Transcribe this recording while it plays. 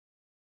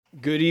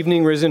Good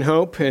evening, Risen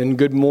Hope, and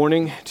good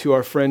morning to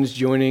our friends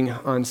joining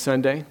on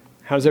Sunday.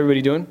 How's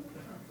everybody doing?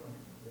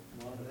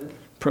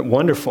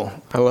 Wonderful.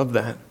 I love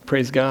that.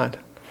 Praise God.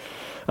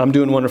 I'm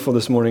doing wonderful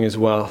this morning as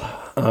well.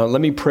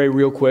 Let me pray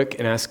real quick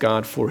and ask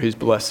God for his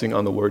blessing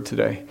on the word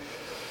today.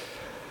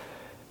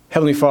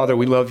 Heavenly Father,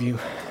 we love you.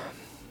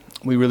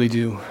 We really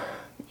do.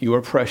 You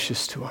are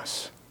precious to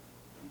us.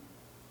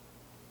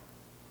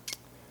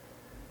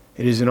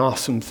 It is an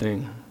awesome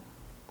thing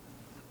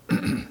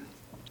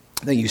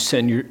that you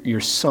send your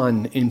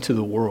Son into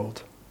the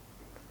world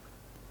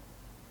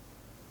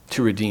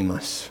to redeem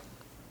us.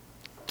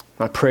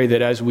 I pray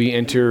that as we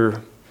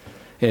enter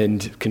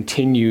and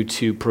continue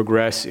to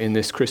progress in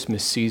this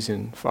Christmas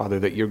season, Father,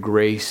 that your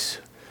grace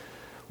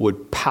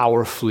would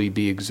powerfully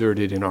be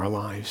exerted in our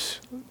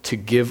lives to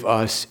give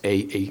us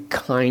a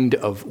kind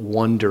of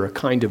wonder, a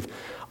kind of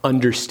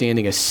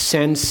understanding, a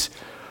sense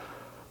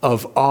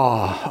of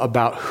awe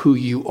about who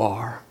you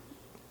are,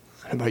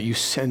 about you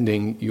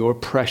sending your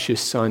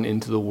precious Son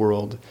into the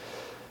world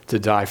to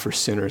die for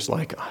sinners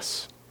like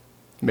us.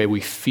 May we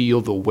feel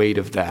the weight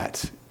of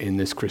that in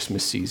this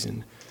Christmas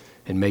season,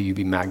 and may you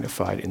be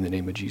magnified in the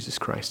name of Jesus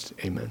Christ.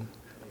 Amen.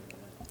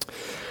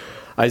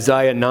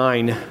 Isaiah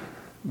 9,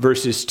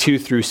 verses 2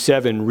 through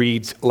 7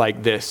 reads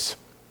like this.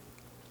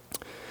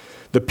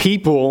 The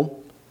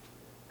people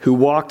who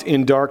walked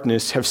in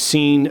darkness have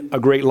seen a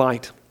great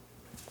light.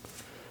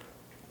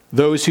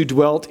 Those who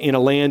dwelt in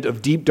a land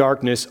of deep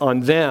darkness,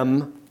 on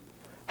them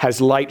has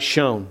light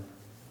shone.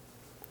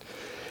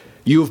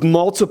 You've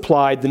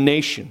multiplied the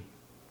nation.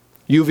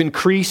 You've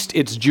increased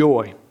its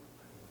joy.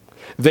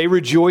 They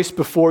rejoice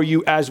before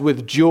you as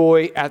with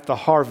joy at the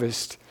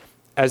harvest,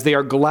 as they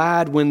are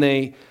glad when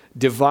they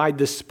divide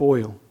the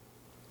spoil.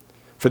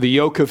 For the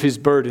yoke of his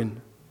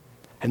burden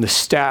and the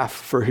staff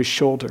for his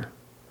shoulder,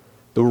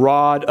 the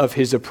rod of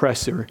his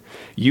oppressor,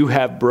 you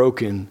have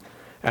broken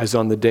as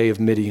on the day of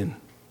Midian.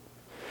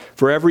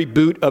 For every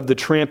boot of the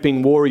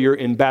tramping warrior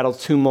in battle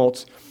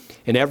tumults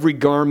and every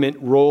garment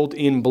rolled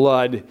in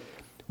blood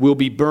will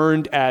be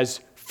burned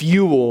as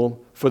fuel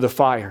for the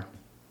fire.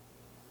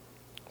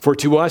 For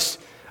to us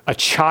a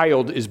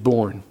child is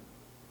born,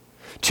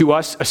 to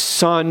us a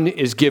son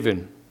is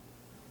given,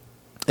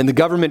 and the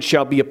government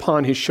shall be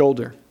upon his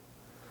shoulder,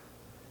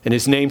 and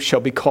his name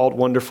shall be called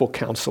Wonderful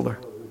Counselor,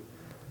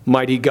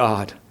 Mighty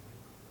God,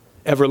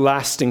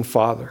 Everlasting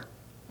Father,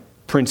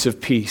 Prince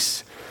of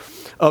Peace.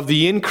 Of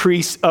the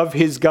increase of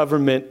his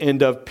government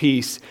and of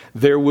peace,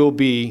 there will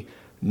be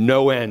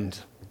no end.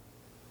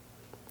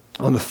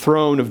 On the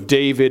throne of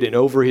David and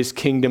over his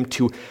kingdom,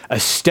 to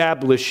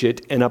establish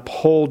it and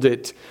uphold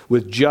it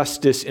with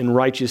justice and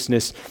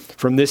righteousness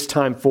from this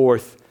time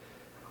forth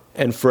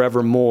and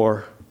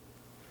forevermore.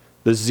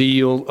 The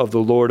zeal of the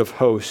Lord of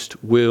hosts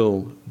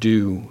will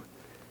do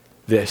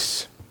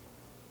this.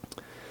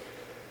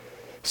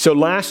 So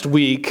last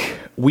week,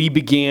 we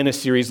began a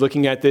series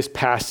looking at this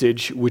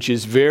passage, which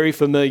is very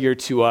familiar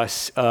to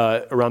us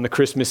around the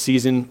Christmas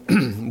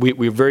season.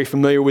 We're very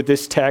familiar with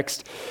this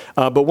text.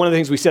 But one of the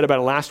things we said about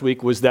it last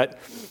week was that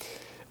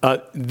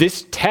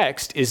this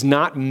text is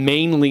not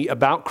mainly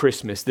about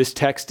Christmas. This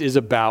text is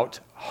about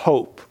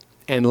hope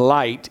and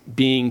light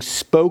being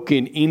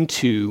spoken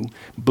into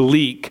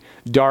bleak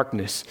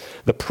darkness.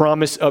 The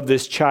promise of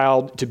this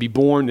child to be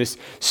born, this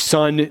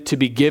son to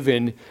be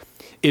given,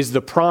 is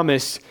the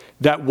promise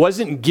that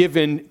wasn't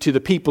given to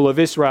the people of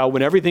Israel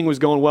when everything was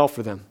going well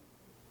for them.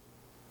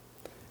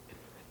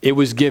 It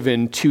was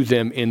given to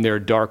them in their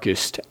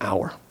darkest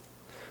hour,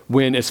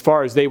 when, as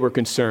far as they were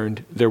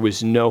concerned, there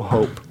was no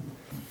hope.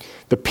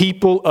 The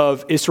people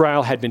of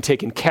Israel had been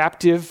taken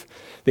captive.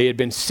 They had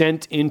been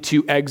sent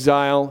into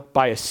exile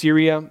by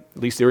Assyria.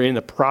 At least they were in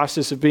the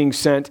process of being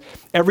sent.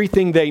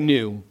 Everything they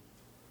knew,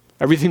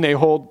 everything they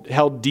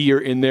held dear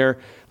in their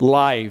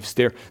lives,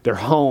 their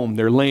home,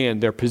 their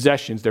land, their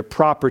possessions, their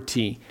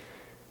property,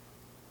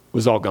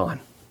 was all gone,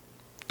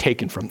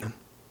 taken from them.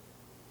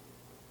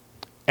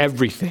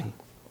 Everything.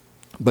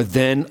 But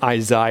then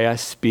Isaiah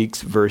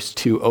speaks verse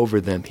 2 over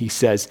them. He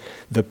says,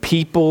 the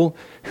people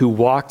who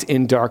walked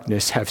in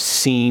darkness have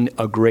seen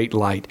a great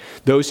light.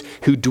 Those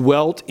who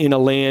dwelt in a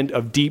land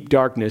of deep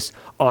darkness,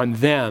 on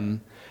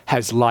them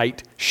has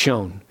light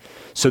shone.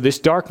 So this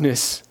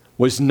darkness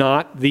was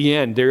not the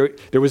end. There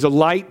was a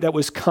light that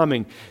was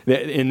coming.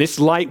 And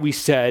this light, we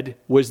said,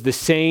 was the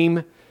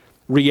same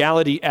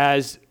reality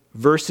as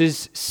verse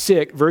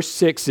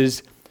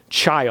 6's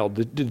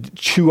child.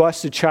 To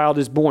us a child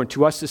is born.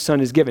 To us a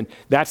son is given.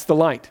 That's the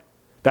light.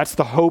 That's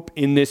the hope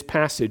in this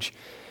passage.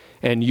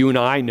 And you and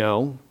I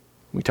know,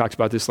 we talked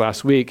about this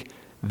last week,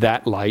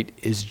 that light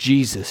is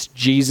Jesus.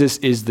 Jesus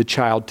is the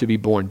child to be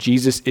born.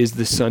 Jesus is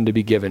the son to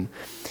be given.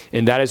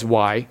 And that is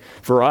why,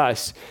 for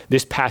us,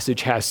 this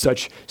passage has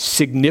such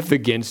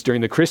significance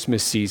during the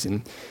Christmas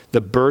season.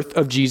 The birth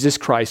of Jesus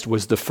Christ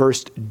was the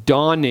first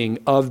dawning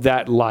of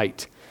that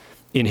light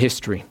in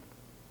history.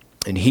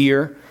 And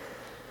here,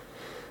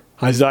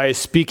 Isaiah is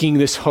speaking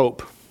this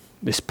hope,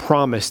 this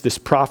promise, this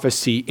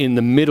prophecy in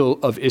the middle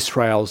of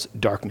Israel's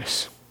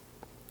darkness.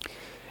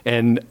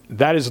 And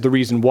that is the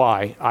reason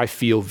why I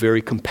feel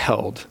very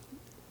compelled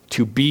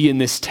to be in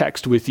this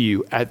text with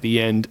you at the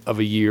end of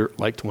a year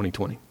like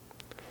 2020.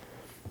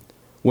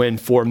 When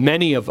for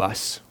many of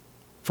us,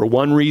 for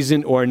one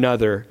reason or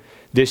another,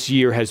 this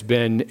year has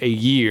been a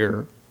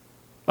year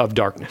of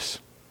darkness,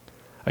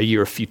 a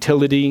year of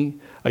futility,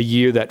 a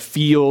year that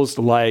feels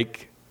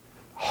like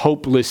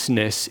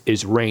hopelessness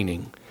is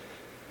reigning.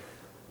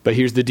 But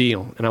here's the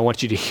deal, and I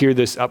want you to hear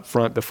this up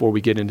front before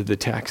we get into the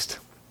text.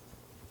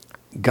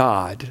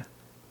 God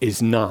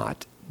is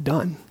not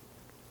done.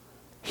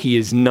 He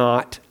is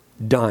not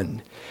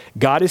done.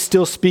 God is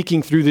still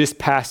speaking through this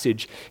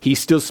passage. He's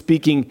still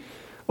speaking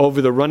over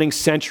the running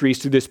centuries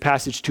through this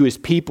passage to his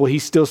people.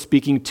 He's still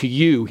speaking to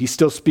you. He's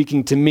still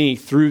speaking to me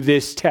through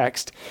this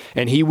text.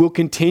 And he will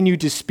continue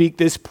to speak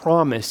this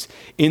promise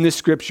in the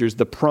scriptures,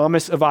 the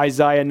promise of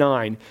Isaiah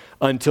 9,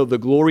 until the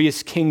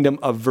glorious kingdom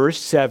of verse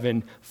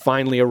 7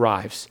 finally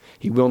arrives.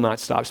 He will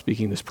not stop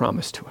speaking this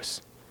promise to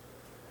us.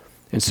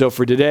 And so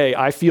for today,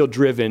 I feel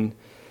driven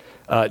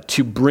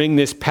to bring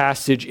this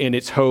passage and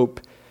its hope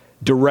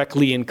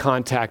directly in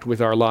contact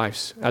with our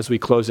lives as we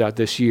close out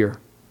this year.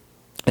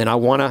 And I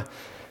want to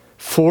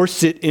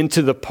force it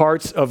into the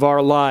parts of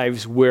our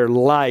lives where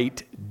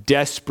light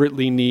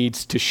desperately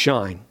needs to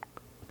shine.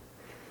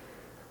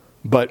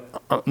 But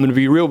I'm going to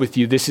be real with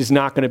you. This is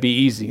not going to be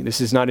easy. This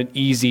is not an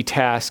easy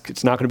task.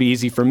 It's not going to be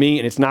easy for me,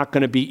 and it's not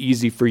going to be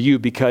easy for you,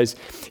 because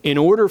in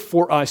order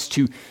for us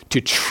to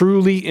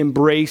truly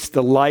embrace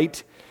the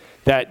light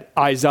that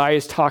Isaiah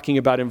is talking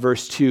about in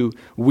verse 2,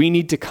 we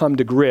need to come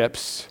to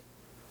grips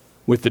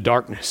with the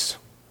darkness.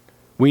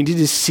 We need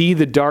to see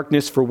the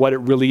darkness for what it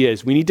really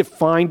is. We need to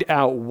find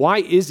out, why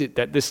is it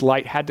that this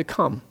light had to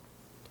come?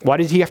 Why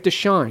did he have to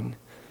shine?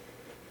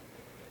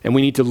 And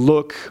we need to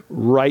look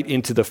right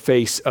into the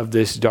face of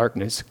this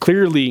darkness.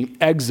 Clearly,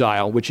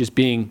 exile, which is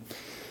being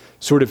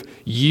sort of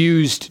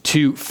used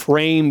to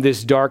frame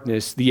this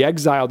darkness, the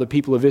exile of the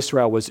people of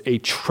Israel was a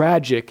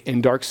tragic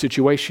and dark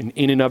situation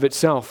in and of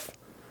itself.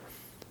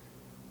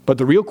 But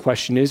the real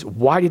question is,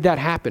 why did that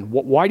happen?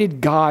 Why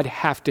did God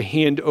have to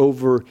hand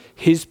over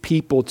his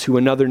people to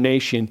another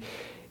nation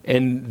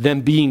and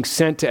them being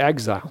sent to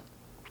exile?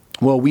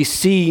 Well, we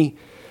see,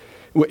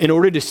 in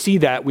order to see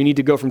that, we need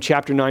to go from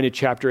chapter 9 to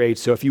chapter 8.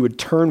 So if you would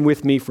turn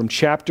with me from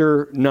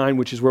chapter 9,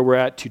 which is where we're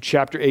at, to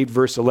chapter 8,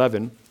 verse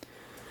 11.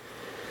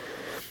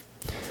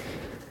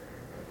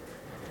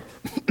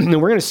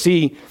 And we're going to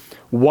see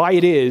why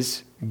it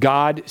is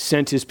God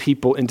sent his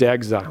people into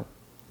exile.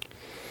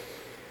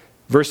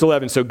 Verse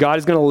 11, so God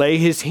is going to lay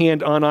his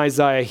hand on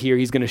Isaiah here.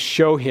 He's going to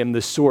show him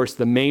the source,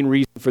 the main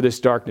reason for this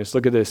darkness.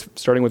 Look at this,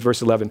 starting with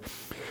verse 11.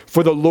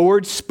 For the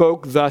Lord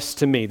spoke thus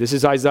to me. This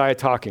is Isaiah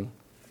talking.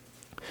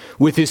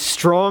 With his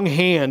strong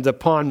hand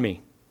upon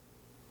me,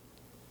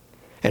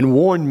 and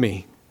warned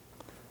me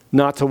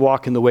not to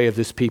walk in the way of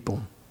this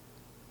people,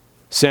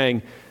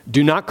 saying,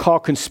 do not call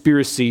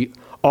conspiracy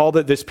all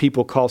that this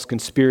people calls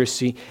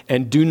conspiracy,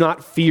 and do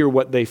not fear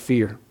what they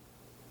fear,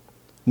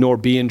 nor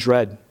be in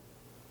dread.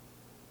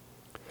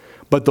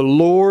 But the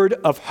Lord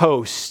of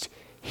hosts,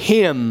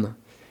 him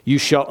you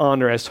shall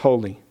honor as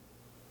holy.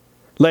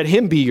 Let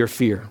him be your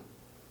fear,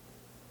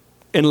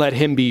 and let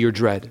him be your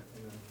dread.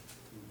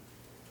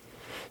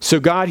 So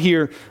God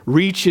here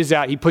reaches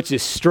out. He puts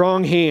his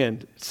strong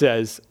hand, it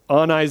says,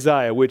 on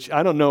Isaiah, which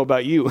I don't know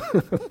about you,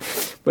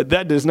 but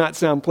that does not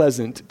sound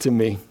pleasant to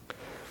me.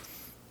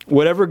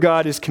 Whatever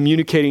God is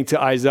communicating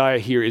to Isaiah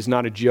here is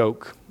not a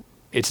joke.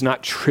 It's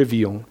not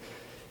trivial.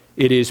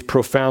 It is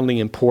profoundly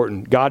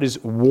important. God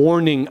is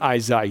warning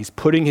Isaiah. He's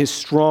putting his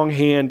strong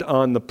hand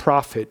on the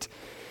prophet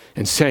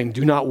and saying,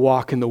 do not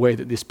walk in the way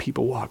that this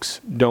people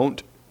walks.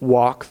 Don't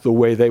walk the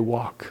way they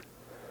walk.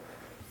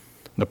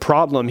 The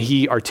problem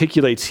he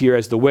articulates here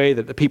as the way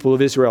that the people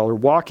of Israel are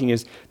walking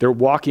is they're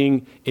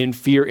walking in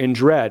fear and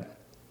dread.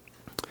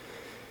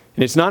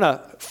 And it's not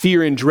a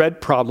fear and dread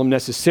problem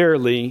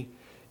necessarily.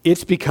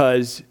 It's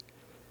because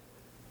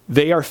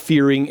they are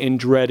fearing and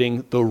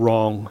dreading the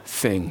wrong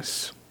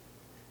things.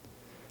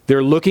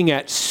 They're looking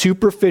at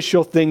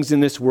superficial things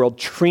in this world,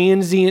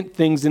 transient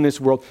things in this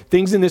world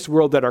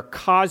that are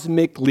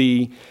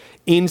cosmically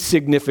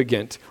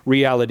insignificant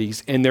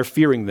realities, and they're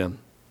fearing them.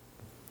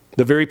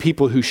 The very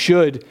people who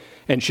should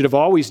have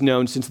always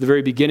known since the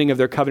very beginning of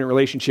their covenant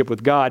relationship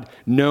with God,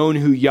 known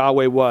who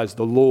Yahweh was,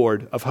 the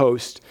Lord of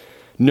hosts,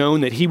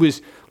 known that he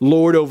was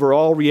Lord over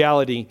all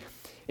reality.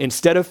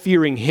 Instead of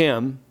fearing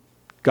him,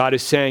 God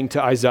is saying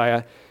to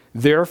Isaiah,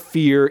 their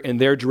fear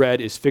and their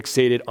dread is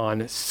fixated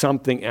on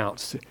something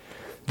else.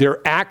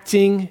 They're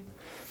acting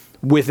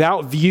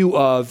without view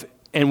of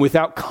and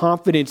without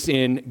confidence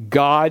in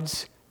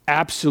God's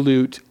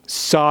absolute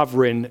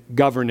sovereign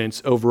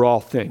governance over all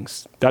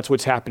things. That's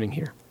what's happening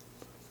here.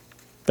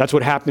 That's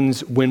what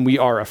happens when we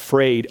are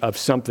afraid of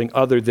something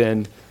other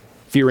than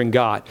fearing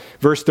God.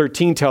 Verse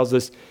 13 tells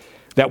us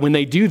that when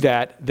they do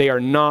that, they are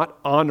not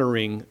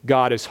honoring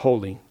God as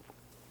holy.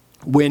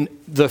 When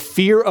the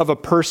fear of a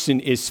person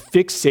is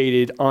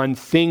fixated on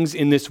things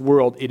in this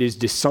world, it is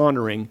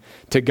dishonoring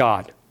to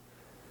God.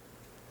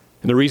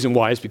 And the reason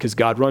why is because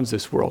God runs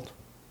this world.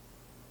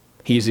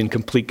 He is in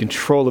complete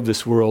control of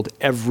this world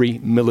every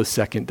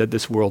millisecond that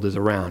this world is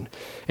around.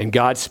 And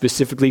God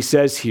specifically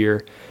says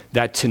here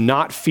that to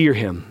not fear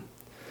him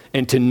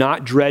and to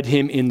not dread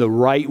him in the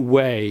right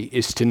way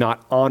is to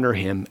not honor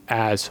him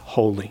as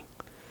holy.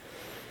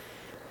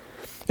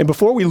 And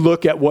before we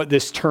look at what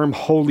this term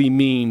holy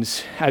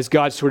means, as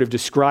God's sort of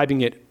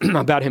describing it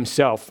about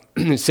himself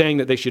and saying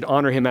that they should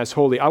honor him as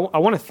holy, I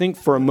want to think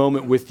for a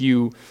moment with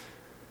you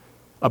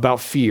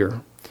about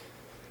fear.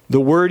 The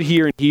word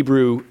here in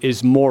Hebrew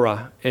is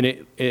mora,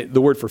 and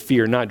the word for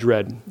fear, not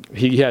dread.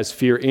 He has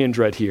fear and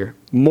dread here.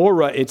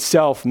 Mora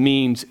itself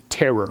means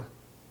terror.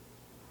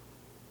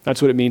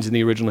 That's what it means in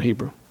the original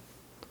Hebrew.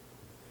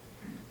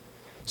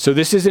 So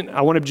this isn't,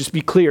 I want to just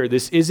be clear,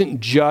 this isn't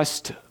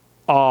just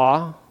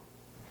awe.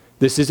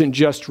 This isn't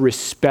just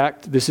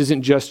respect. This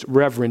isn't just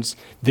reverence.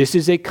 This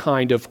is a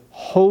kind of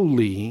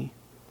holy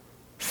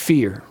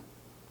fear.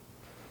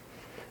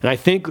 And I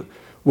think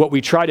what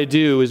we try to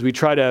do is we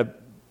try to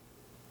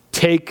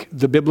take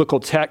the biblical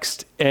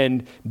text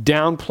and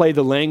downplay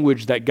the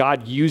language that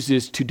God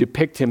uses to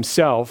depict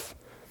himself,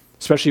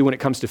 especially when it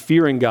comes to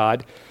fearing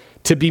God,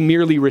 to be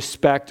merely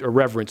respect or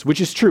reverence, which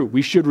is true.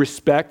 We should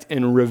respect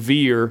and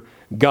revere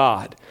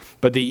God.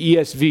 But the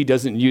ESV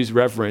doesn't use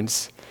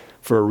reverence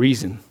for a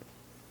reason.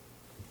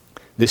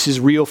 This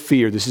is real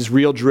fear. This is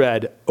real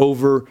dread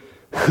over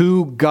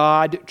who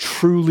God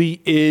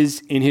truly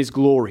is in his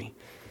glory.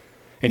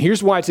 And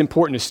here's why it's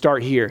important to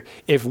start here.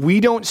 If we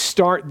don't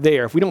start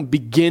there, if we don't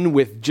begin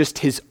with just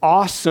his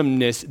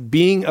awesomeness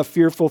being a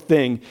fearful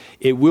thing,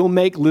 it will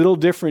make little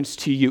difference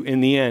to you in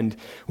the end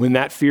when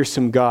that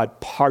fearsome God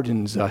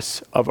pardons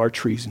us of our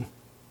treason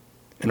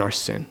and our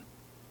sin.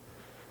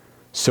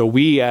 So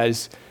we,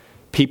 as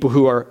people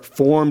who are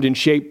formed and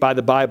shaped by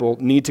the Bible,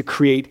 need to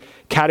create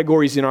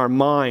categories in our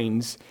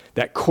minds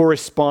that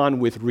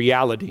correspond with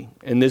reality.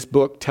 And this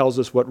book tells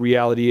us what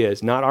reality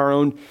is. Not our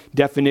own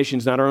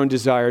definitions, not our own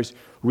desires,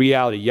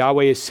 reality.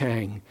 Yahweh is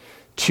saying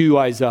to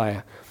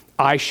Isaiah,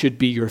 I should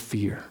be your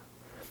fear.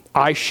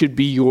 I should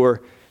be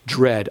your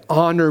dread.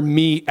 Honor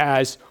me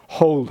as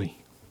holy.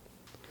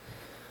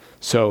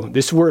 So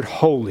this word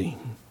holy,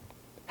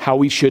 how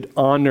we should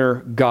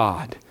honor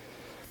God.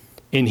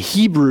 In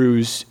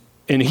Hebrew,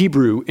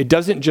 it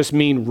doesn't just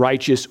mean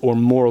righteous or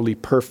morally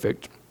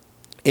perfect.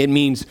 It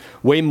means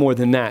way more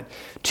than that.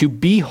 To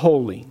be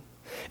holy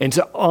and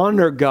to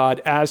honor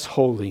God as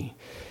holy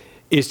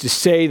is to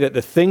say that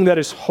the thing that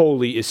is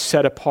holy is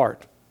set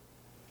apart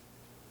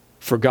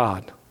for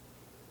God.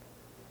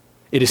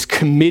 It is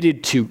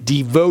committed to,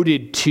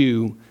 devoted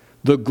to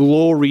the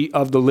glory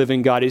of the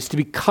living God. It is to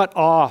be cut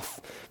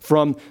off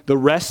from the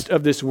rest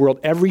of this world,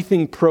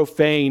 everything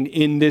profane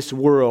in this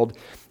world,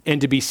 and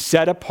to be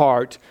set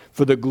apart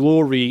for the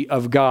glory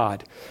of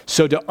God.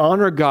 So to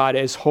honor God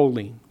as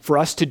holy, for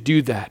us to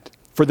do that,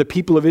 for the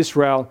people of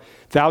Israel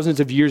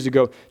thousands of years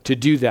ago to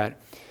do that,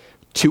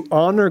 to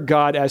honor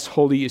God as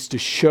holy is to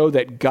show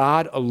that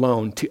God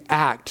alone, to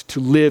act, to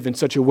live in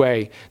such a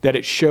way that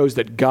it shows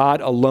that God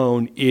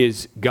alone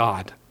is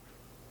God.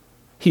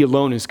 He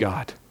alone is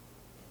God.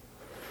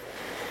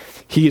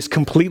 He is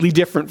completely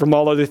different from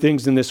all other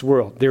things in this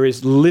world. There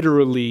is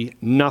literally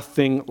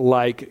nothing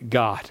like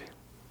God.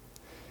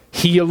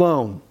 He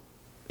alone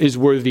is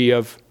worthy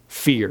of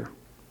fear.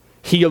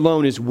 He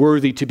alone is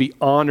worthy to be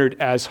honored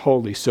as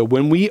holy. So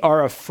when we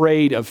are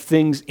afraid of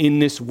things in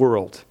this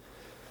world,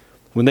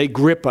 when they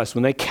grip us,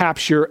 when they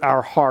capture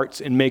our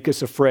hearts and make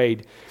us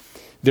afraid,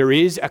 there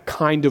is a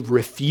kind of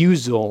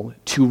refusal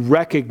to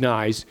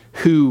recognize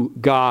who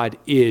God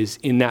is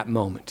in that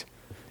moment.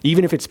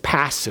 Even if it's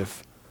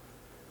passive,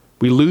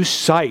 we lose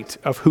sight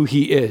of who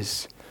he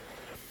is.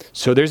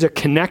 So there's a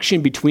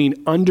connection between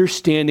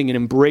understanding and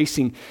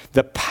embracing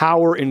the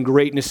power and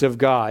greatness of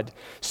God,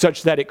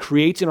 such that it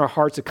creates in our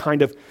hearts a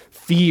kind of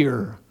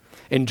fear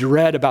and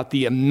dread about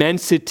the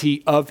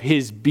immensity of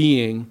his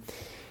being,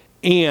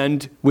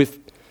 and with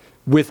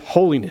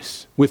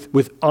holiness,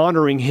 with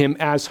honoring him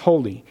as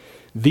holy.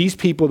 These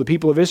people, the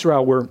people of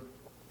Israel, were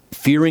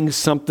fearing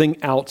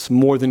something else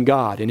more than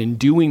God. And in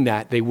doing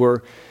that, they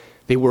were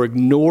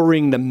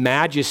ignoring the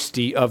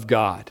majesty of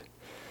God.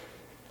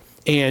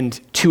 And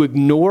to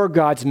ignore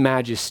God's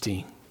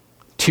majesty,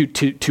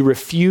 to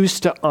refuse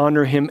to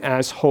honor him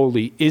as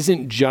holy,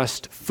 isn't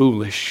just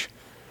foolish.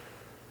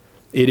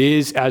 It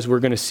is, as we're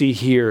going to see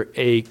here,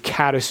 a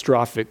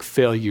catastrophic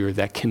failure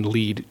that can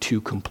lead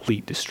to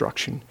complete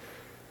destruction.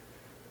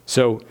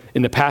 So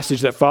in the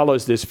passage that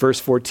follows this, verse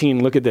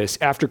 14, look at this.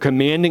 After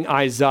commanding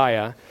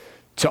Isaiah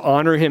to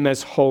honor him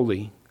as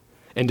holy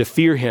and to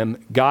fear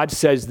him, God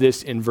says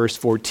this in verse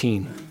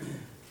 14.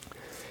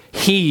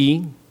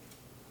 He,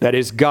 that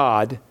is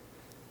God,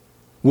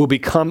 will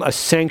become a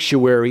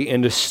sanctuary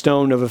and a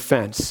stone of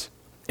offense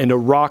and a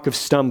rock of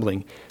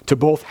stumbling to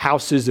both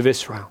houses of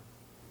Israel,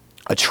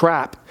 a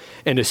trap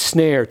and a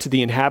snare to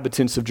the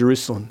inhabitants of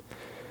Jerusalem.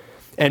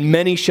 And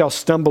many shall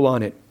stumble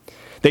on it.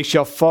 They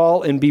shall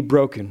fall and be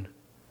broken.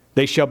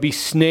 They shall be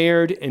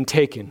snared and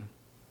taken.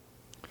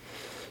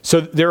 So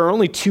there are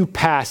only two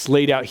paths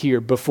laid out here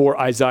before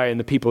Isaiah and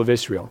the people of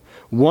Israel.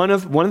 One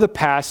of the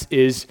paths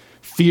is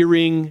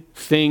fearing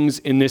things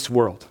in this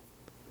world.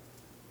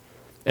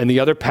 And the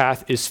other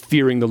path is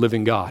fearing the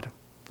living God.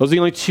 Those are the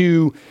only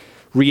two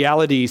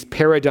realities,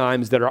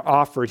 paradigms that are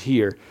offered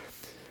here.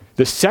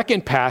 The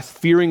second path,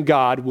 fearing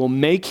God, will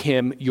make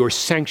him your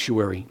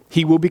sanctuary.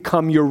 He will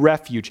become your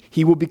refuge.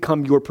 He will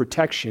become your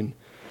protection.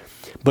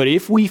 But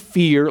if we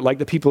fear, like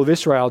the people of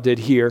Israel did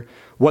here,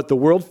 what the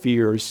world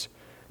fears,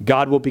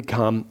 God will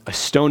become a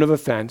stone of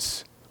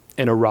offense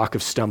and a rock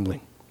of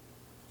stumbling.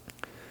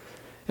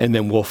 And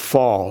then we'll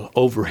fall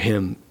over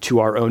him to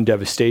our own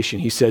devastation.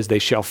 He says they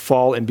shall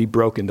fall and be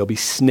broken. They'll be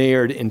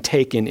snared and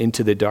taken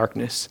into the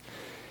darkness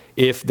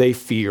if they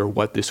fear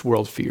what this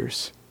world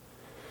fears.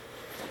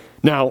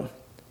 Now,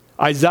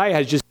 Isaiah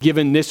has just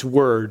given this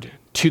word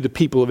to the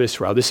people of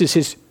Israel. This is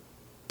his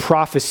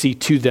prophecy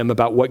to them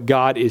about what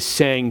God is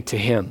saying to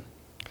him.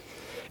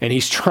 And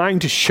he's trying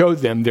to show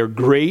them their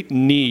great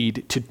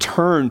need to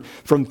turn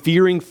from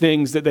fearing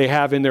things that they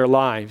have in their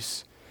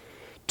lives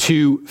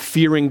to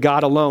fearing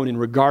God alone and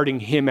regarding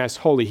him as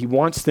holy. He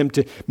wants them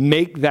to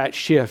make that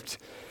shift.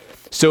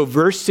 So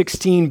verse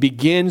 16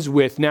 begins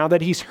with, now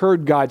that he's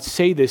heard God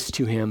say this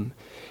to him,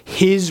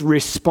 his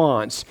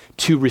response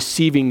to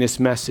receiving this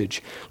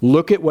message.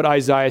 Look at what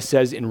Isaiah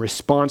says in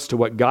response to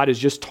what God has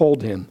just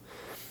told him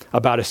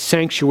about a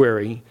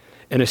sanctuary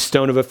and a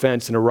stone of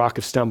offense and a rock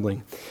of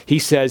stumbling. He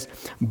says,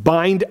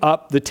 bind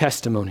up the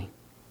testimony,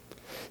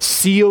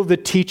 seal the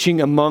teaching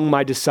among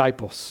my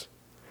disciples.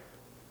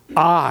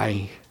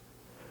 I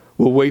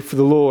will wait for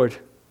the Lord,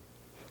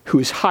 who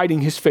is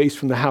hiding his face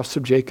from the house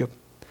of Jacob.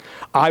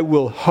 I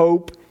will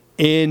hope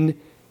in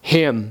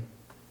him.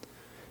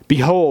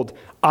 Behold,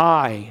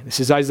 this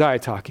is Isaiah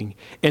talking,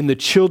 and the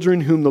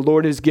children whom the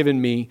Lord has given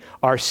me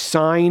are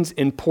signs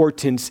and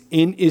portents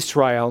in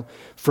Israel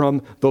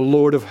from the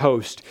Lord of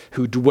hosts,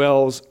 who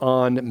dwells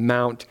on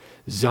Mount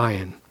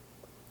Zion.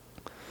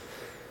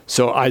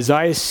 So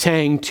Isaiah is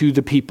saying to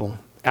the people,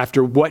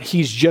 after what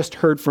he's just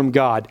heard from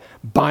God,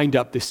 bind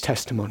up this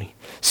testimony.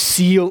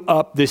 Seal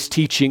up this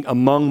teaching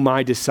among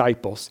my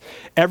disciples.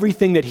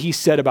 Everything that he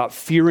said about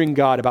fearing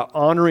God, about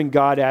honoring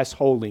God as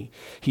holy,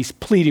 he's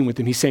pleading with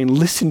them. He's saying,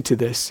 listen to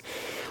this.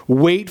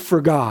 Wait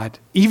for God.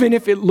 Even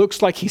if it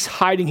looks like he's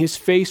hiding his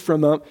face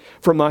from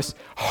us,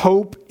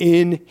 hope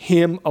in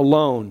him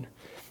alone.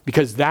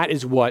 Because that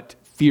is what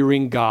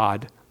fearing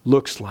God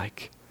looks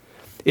like.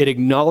 It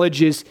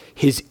acknowledges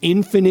his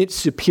infinite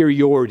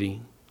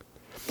superiority,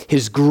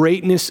 his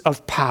greatness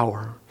of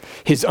power,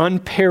 his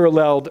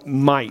unparalleled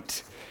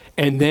might,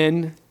 and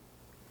then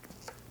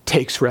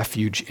takes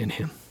refuge in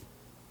him.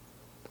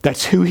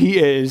 That's who he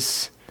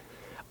is.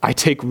 I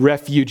take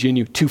refuge in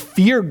you. To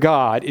fear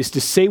God is to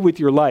say with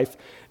your life,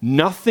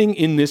 nothing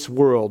in this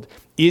world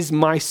is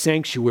my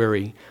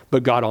sanctuary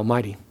but God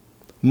Almighty.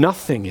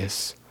 Nothing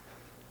is.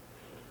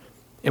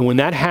 And when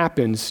that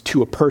happens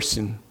to a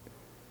person,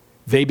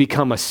 they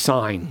become a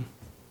sign.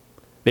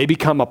 They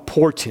become a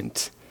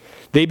portent.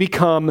 They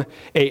become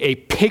a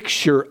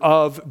picture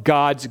of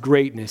God's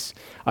greatness.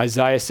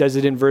 Isaiah says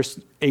it in verse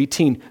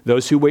 18.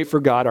 Those who wait for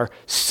God are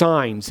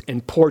signs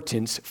and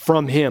portents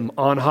from him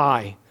on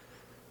high.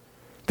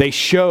 They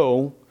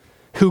show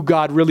who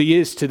God really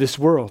is to this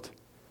world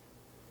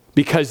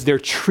because they're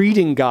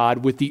treating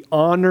God with the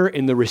honor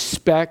and the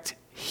respect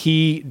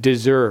he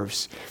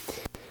deserves.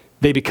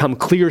 They become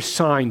clear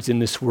signs in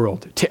this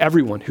world to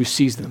everyone who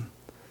sees them.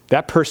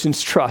 That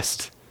person's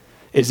trust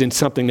is in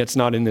something that's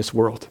not in this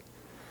world.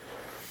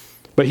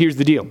 But here's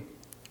the deal.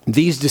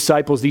 These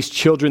disciples, these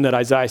children that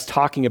Isaiah is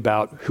talking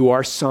about, who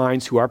are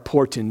signs, who are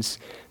portents,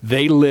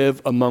 they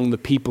live among the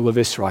people of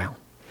Israel.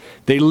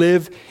 They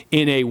live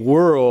in a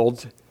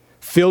world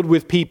filled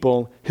with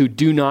people who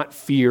do not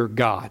fear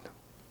God.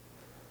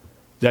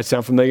 Does that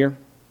sound familiar?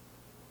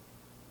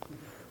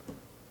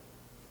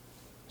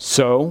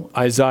 So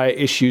Isaiah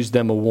issues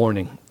them a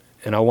warning,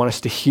 and I want us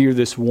to hear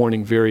this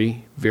warning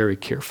very, very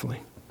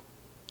carefully.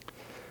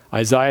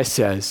 Isaiah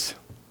says,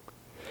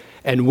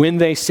 and when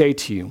they say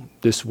to you,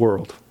 this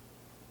world,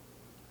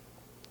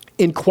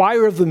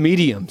 inquire of the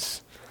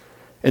mediums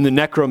and the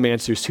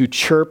necromancers who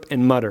chirp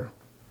and mutter.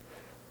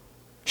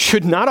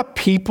 Should not a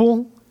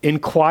people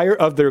inquire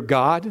of their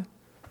God?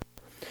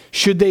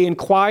 Should they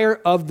inquire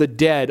of the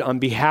dead on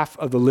behalf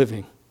of the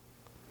living?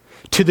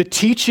 To the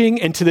teaching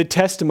and to the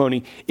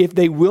testimony, if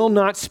they will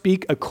not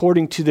speak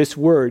according to this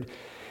word,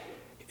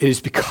 it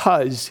is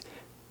because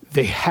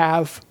they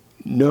have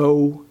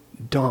no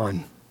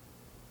dawn.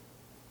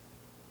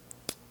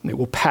 They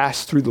will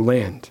pass through the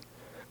land,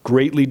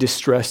 greatly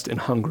distressed and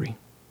hungry.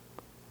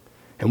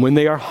 And when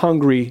they are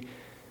hungry,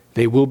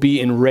 they will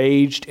be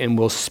enraged and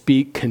will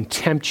speak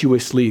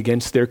contemptuously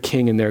against their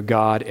king and their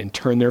God and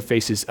turn their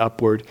faces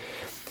upward.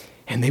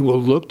 And they will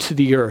look to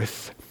the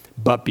earth,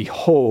 but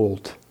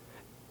behold,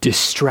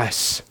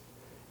 distress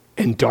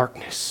and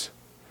darkness,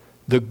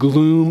 the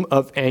gloom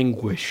of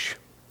anguish.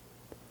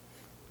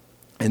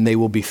 And they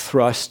will be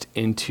thrust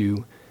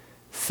into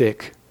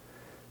thick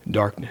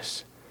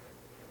darkness.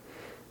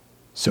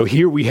 So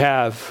here we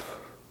have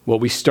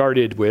what we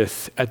started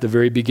with at the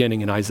very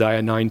beginning in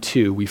Isaiah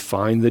 9:2. We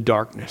find the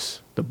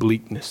darkness, the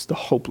bleakness, the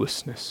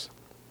hopelessness.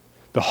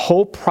 The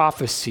whole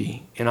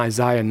prophecy in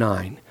Isaiah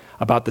 9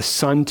 about the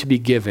Son to be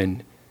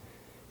given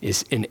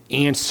is an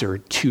answer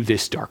to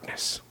this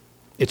darkness.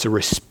 It's a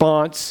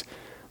response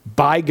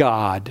by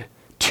God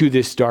to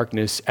this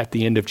darkness at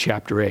the end of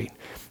chapter 8.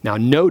 Now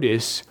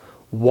notice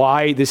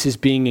why this is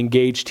being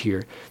engaged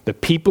here. The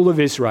people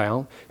of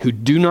Israel who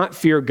do not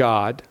fear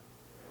God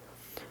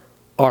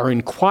are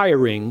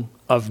inquiring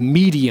of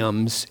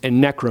mediums and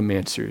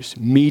necromancers.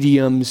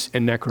 Mediums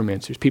and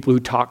necromancers, people who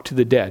talk to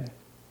the dead.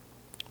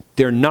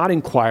 They're not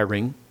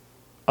inquiring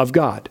of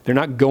God. They're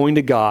not going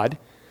to God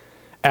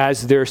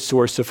as their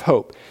source of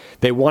hope.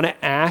 They want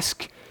to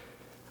ask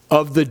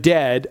of the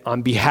dead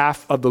on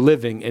behalf of the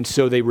living, and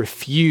so they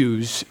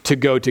refuse to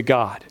go to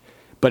God.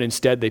 But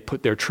instead, they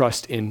put their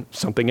trust in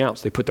something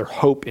else. They put their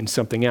hope in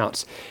something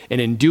else.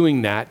 And in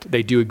doing that,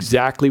 they do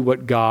exactly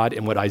what God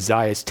and what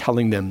Isaiah is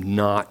telling them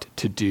not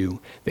to do.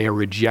 They are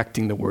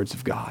rejecting the words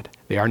of God.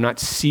 They are not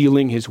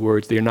sealing his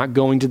words. They are not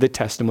going to the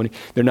testimony.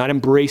 They're not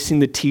embracing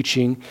the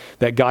teaching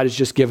that God has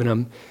just given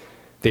them.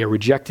 They are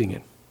rejecting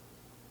it.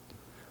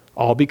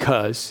 All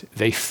because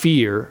they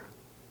fear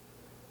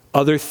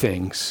other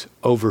things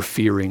over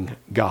fearing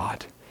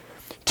God.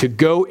 To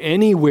go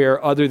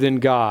anywhere other than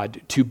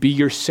God, to be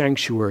your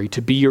sanctuary,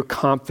 to be your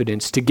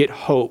confidence, to get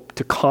hope,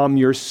 to calm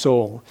your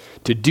soul,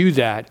 to do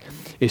that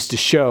is to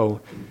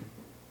show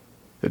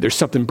that there's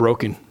something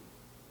broken.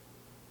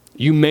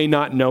 You may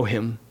not know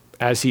him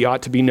as he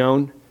ought to be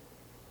known.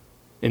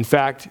 In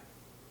fact,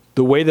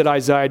 the way that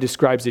Isaiah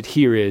describes it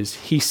here is,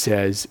 he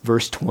says,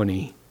 verse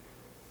 20,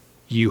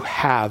 you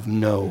have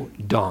no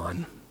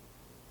dawn.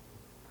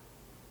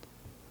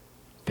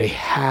 They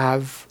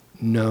have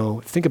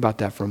think about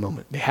that for a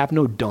moment. They have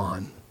no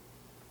dawn.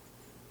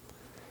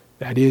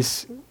 That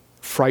is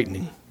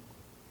frightening.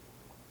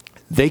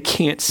 They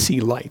can't see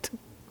light.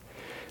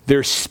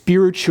 Their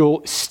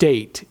spiritual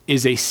state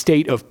is a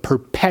state of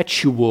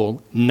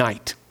perpetual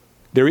night.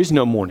 There is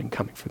no morning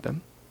coming for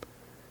them.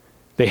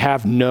 They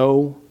have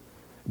no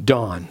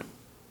dawn.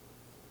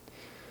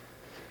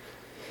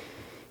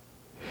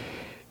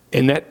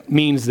 And that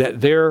means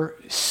that their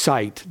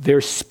sight, their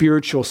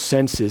spiritual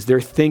senses,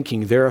 their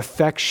thinking, their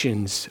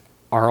affections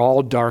are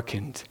all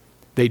darkened.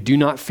 They do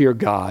not fear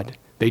God.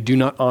 They do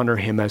not honor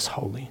him as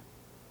holy.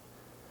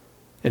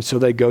 And so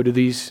they go to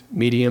these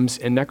mediums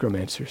and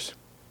necromancers.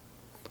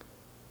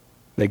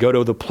 They go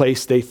to the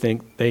place they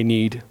think they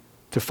need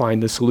to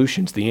find the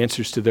solutions, the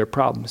answers to their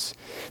problems.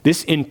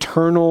 This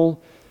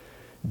internal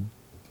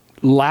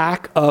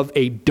lack of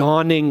a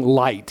dawning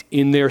light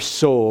in their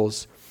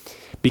souls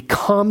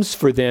becomes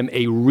for them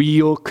a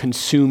real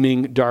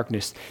consuming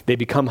darkness. They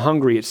become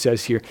hungry, it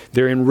says here.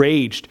 They're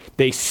enraged.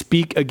 They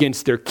speak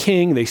against their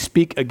king. They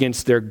speak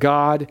against their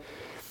God.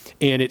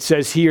 And it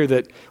says here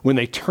that when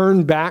they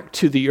turn back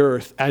to the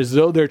earth, as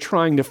though they're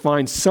trying to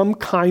find some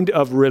kind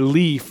of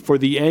relief for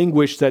the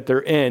anguish that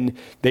they're in,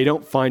 they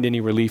don't find any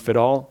relief at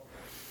all.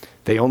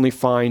 They only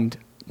find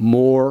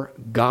more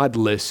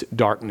godless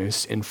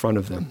darkness in front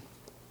of them.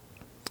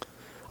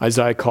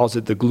 Isaiah calls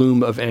it the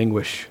gloom of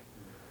anguish.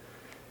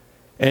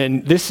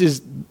 And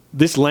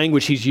this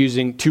language he's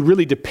using to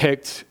really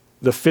depict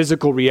the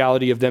physical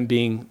reality of them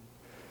being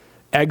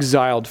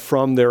exiled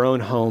from their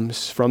own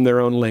homes, from their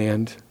own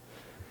land.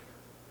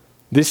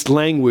 This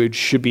language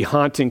should be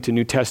haunting to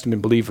New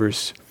Testament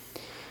believers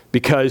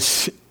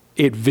because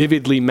it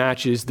vividly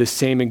matches the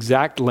same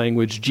exact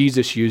language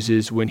Jesus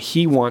uses when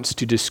he wants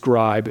to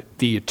describe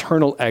the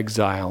eternal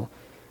exile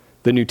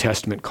the New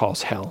Testament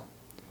calls hell,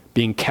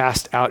 being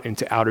cast out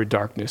into outer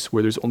darkness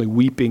where there's only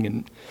weeping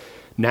and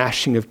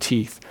gnashing of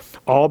teeth,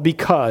 all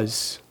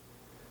because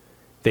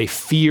they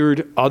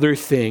feared other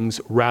things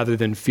rather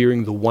than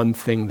fearing the one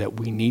thing that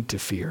we need to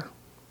fear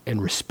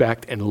and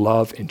respect and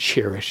love and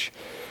cherish.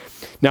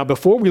 Now,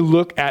 before we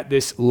look at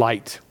this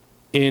light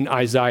in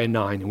Isaiah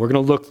 9, and we're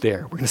going to look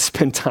there, we're going to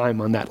spend time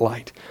on that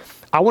light,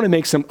 I want to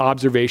make some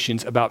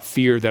observations about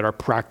fear that are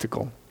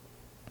practical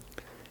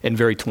and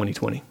very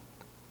 2020.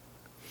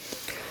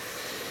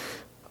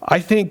 I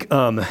think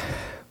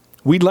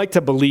we'd like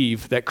to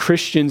believe that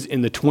Christians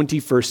in the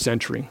 21st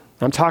century,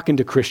 I'm talking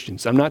to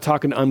Christians, I'm not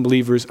talking to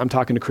unbelievers, I'm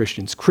talking to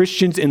Christians.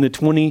 Christians in the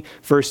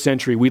 21st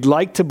century, we'd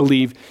like to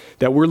believe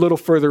that we're a little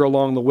further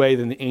along the way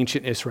than the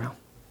ancient Israel.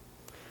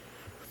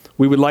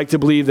 We would like to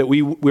believe that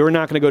we're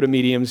not going to go to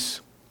mediums,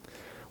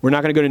 we're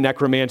not going to go to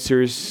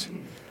necromancers,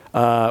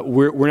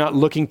 we're not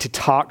looking to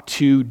talk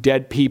to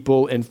dead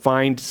people and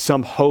find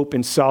some hope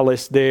and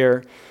solace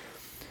there.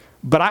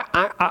 But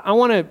I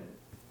want to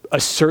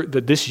assert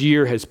that this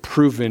year has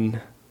proven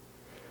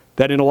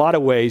that in a lot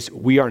of ways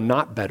we are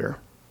not better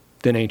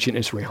than ancient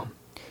Israel.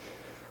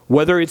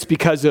 Whether it's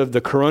because of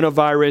the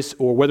coronavirus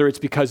or whether it's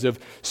because of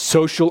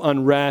social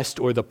unrest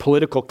or the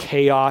political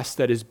chaos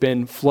that has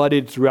been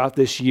flooded throughout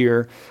this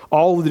year,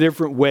 all of the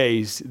different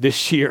ways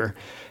this year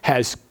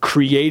has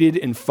created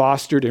and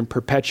fostered and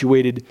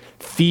perpetuated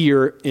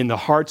fear in the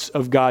hearts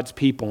of God's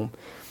people.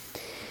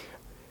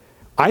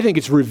 I think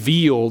it's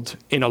revealed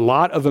in a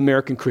lot of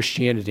American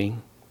Christianity,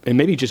 and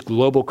maybe just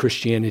global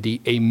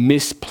Christianity, a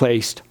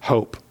misplaced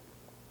hope.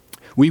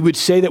 We would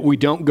say that we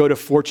don't go to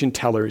fortune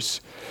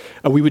tellers.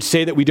 We would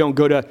say that we don't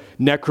go to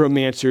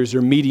necromancers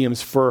or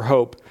mediums for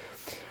hope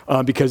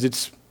because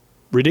it's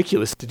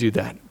ridiculous to do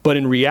that. But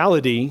in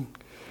reality,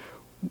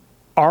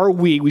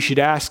 we should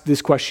ask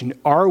this question,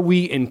 are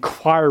we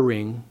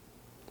inquiring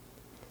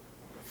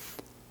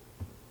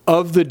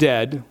of the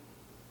dead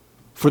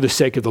for the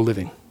sake of the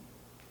living?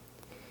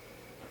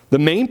 The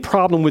main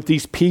problem with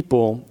these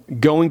people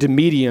going to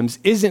mediums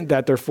isn't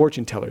that they're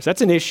fortune tellers.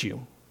 That's an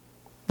issue.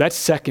 That's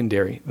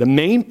secondary. The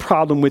main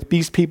problem with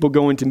these people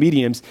going to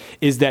mediums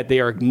is that they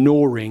are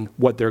ignoring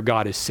what their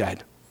God has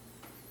said.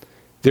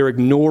 They're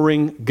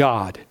ignoring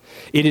God.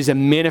 It is a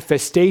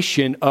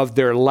manifestation of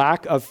their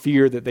lack of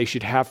fear that they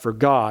should have for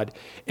God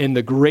and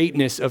the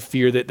greatness of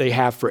fear that they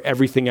have for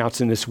everything else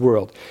in this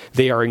world.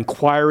 They are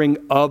inquiring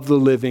of the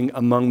living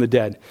among the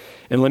dead.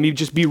 And let me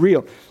just be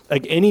real.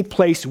 Like any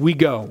place we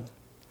go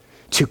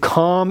to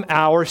calm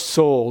our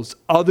souls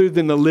other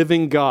than the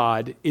living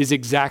God is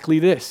exactly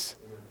this.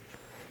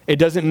 It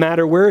doesn't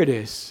matter where it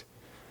is.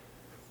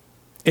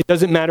 It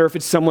doesn't matter if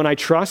it's someone I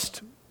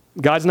trust.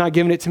 God's not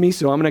giving it to me,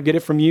 so I'm going to get it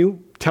from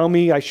you. Tell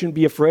me I shouldn't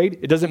be afraid.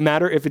 It doesn't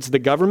matter if it's the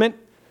government.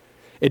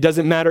 It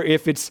doesn't matter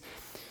if it's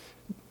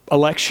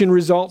election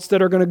results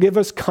that are going to give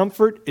us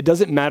comfort. It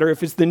doesn't matter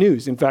if it's the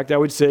news. In fact, I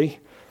would say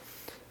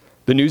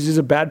the news is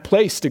a bad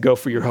place to go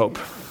for your hope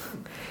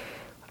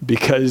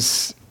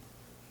because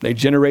they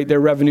generate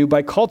their revenue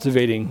by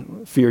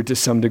cultivating fear to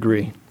some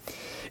degree.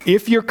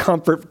 If your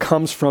comfort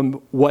comes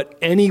from what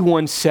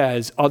anyone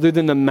says other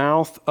than the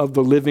mouth of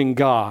the living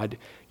God,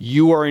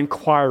 you are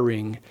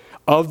inquiring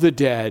of the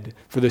dead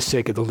for the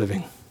sake of the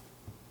living.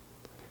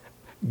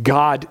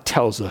 God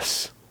tells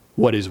us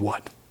what is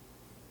what.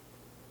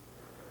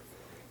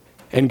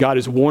 And God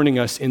is warning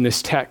us in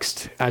this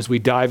text as we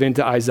dive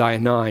into Isaiah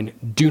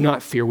 9, do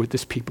not fear what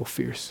this people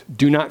fears.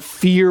 Do not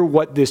fear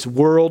what this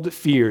world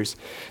fears.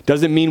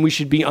 Doesn't mean we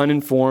should be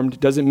uninformed.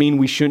 Doesn't mean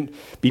we shouldn't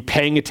be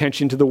paying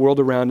attention to the world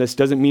around us.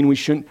 Doesn't mean we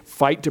shouldn't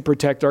fight to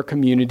protect our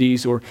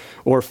communities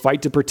or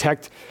fight to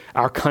protect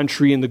our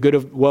country and the good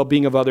of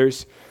well-being of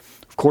others.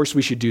 Of course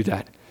we should do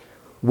that.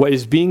 What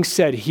is being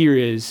said here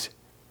is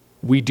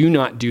we do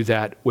not do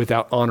that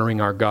without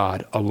honoring our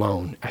God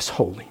alone as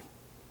holy.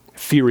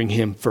 Fearing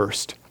him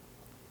first.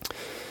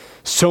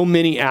 So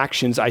many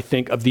actions, I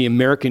think, of the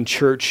American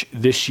church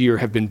this year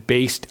have been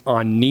based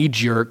on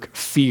knee-jerk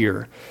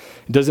fear.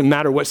 It doesn't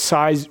matter what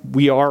size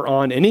we are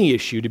on any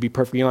issue, to be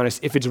perfectly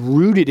honest. If it's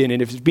rooted in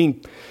it, if it's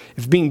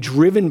being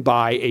driven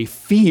by a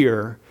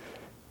fear,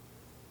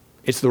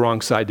 it's the wrong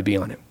side to be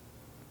on it.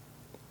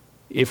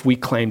 If we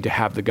claim to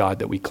have the God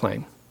that we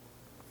claim.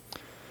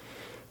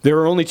 There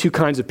are only two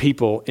kinds of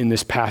people in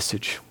this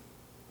passage.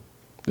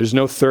 There's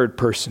no third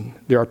person.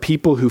 There are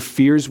people who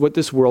fears what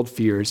this world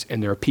fears,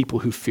 and there are people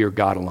who fear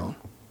God alone.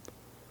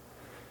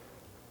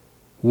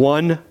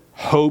 One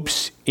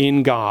hopes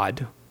in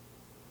God,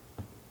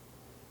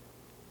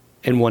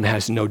 and one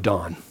has no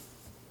dawn.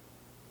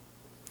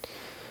 You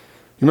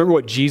remember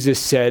what Jesus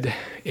said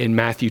in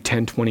Matthew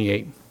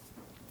 10:28?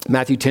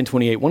 Matthew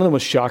 10:28, one of the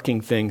most shocking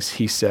things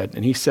he said,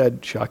 and he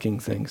said shocking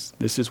things.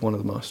 This is one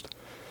of the most.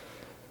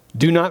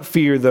 Do not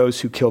fear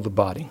those who kill the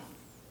body,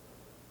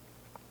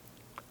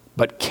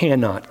 but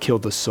cannot kill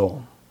the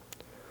soul.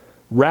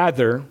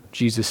 Rather,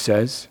 Jesus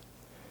says,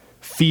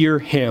 fear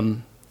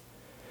him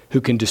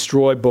who can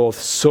destroy both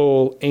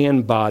soul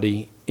and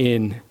body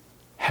in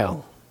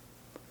hell.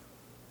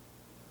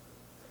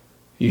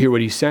 You hear what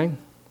he's saying?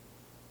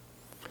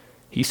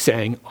 He's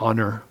saying,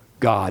 honor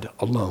God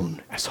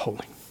alone as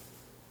holy.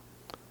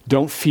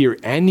 Don't fear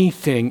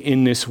anything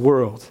in this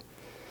world.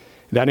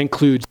 That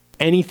includes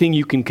anything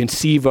you can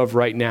conceive of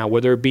right now,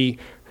 whether it be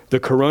the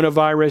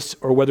coronavirus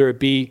or whether it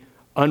be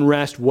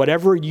unrest,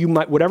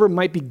 whatever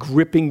might be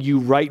gripping you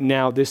right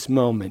now, this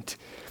moment.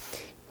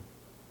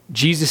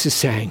 Jesus is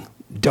saying,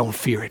 don't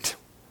fear it.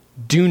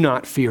 Do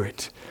not fear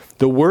it.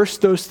 The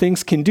worst those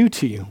things can do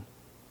to you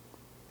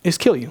is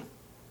kill you.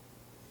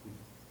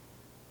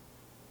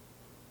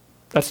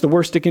 That's the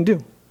worst it can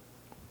do.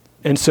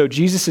 And so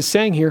Jesus is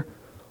saying here,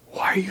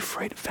 why are you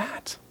afraid of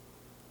that?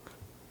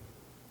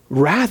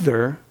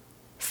 Rather,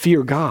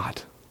 fear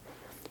God,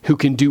 who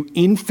can do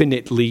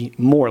infinitely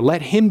more.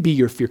 Let him be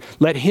your fear.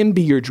 Let him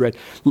be your dread.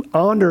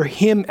 Honor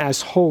him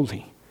as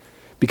holy,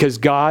 because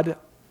God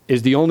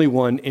is the only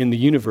one in the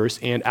universe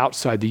and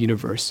outside the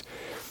universe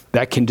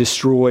that can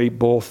destroy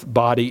both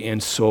body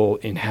and soul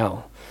in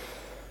hell.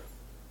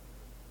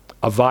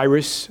 A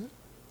virus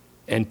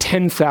and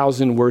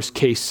 10,000 worst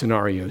case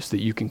scenarios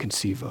that you can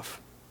conceive of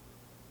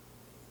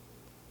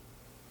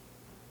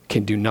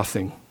can do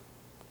nothing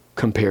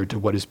compared to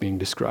what is being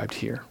described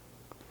here.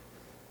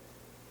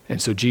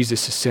 And so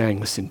Jesus is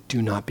saying, listen,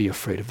 do not be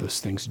afraid of those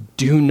things.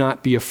 Do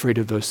not be afraid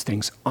of those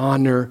things.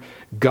 Honor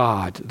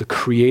God, the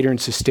creator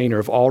and sustainer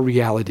of all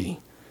reality,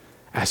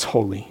 as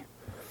holy.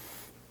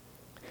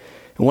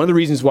 And one of the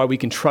reasons why we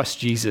can trust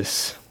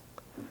Jesus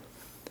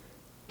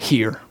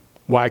here,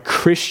 why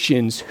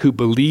Christians who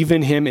believe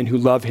in him and who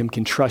love him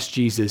can trust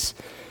Jesus,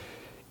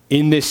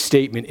 in this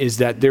statement is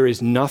that there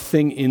is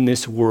nothing in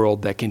this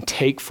world that can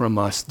take from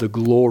us the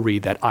glory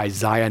that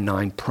Isaiah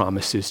 9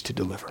 promises to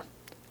deliver.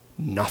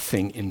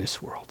 Nothing in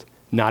this world.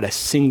 Not a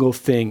single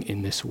thing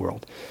in this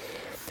world.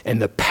 And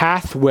the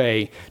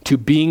pathway to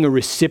being a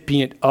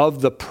recipient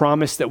of the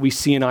promise that we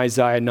see in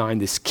Isaiah 9,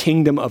 this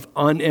kingdom of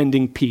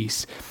unending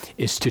peace,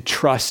 is to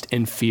trust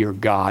and fear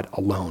God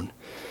alone.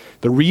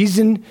 The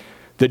reason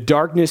the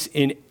darkness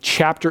in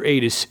chapter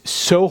 8 is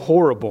so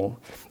horrible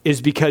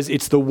is because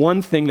it's the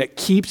one thing that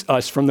keeps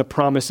us from the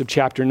promise of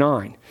chapter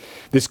 9.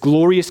 This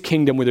glorious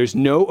kingdom where there's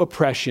no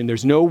oppression,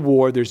 there's no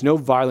war, there's no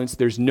violence,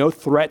 there's no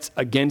threats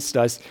against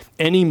us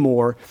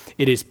anymore.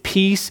 It is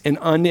peace and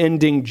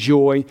unending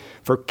joy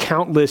for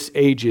countless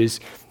ages.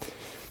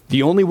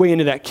 The only way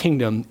into that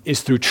kingdom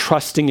is through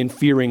trusting and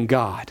fearing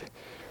God.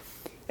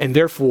 And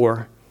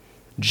therefore,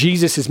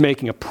 Jesus is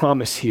making a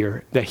promise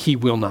here that he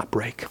will not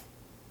break.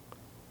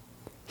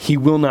 He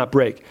will not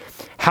break.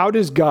 How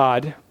does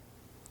God,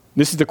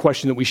 this is the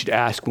question that we should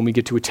ask when we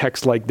get to a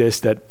text like this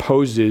that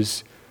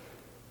poses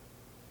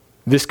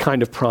this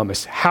kind of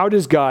promise. How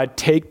does God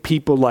take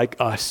people like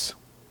us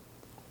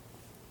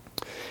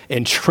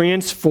and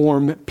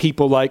transform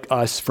people like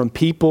us from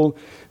people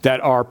that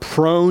are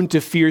prone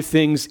to fear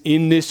things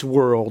in this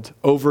world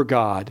over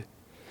God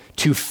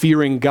to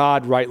fearing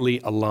God rightly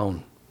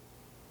alone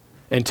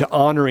and to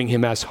honoring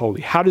him as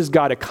holy? How does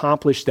God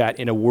accomplish that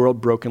in a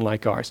world broken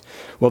like ours?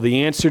 Well,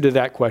 the answer to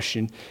that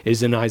question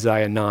is in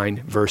Isaiah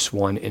 9, verse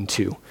 1 and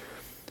 2.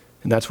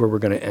 And that's where we're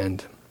going to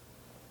end.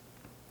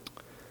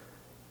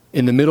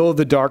 In the middle of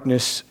the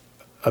darkness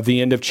of the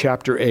end of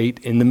chapter 8,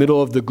 in the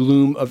middle of the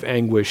gloom of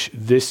anguish,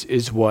 this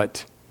is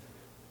what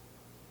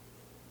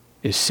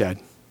is said.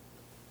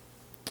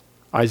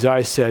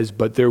 Isaiah says,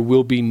 but there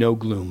will be no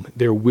gloom.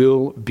 There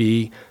will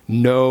be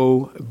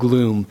no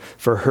gloom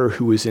for her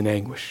who is in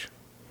anguish.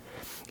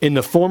 In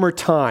the former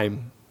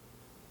time,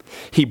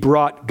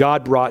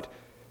 God brought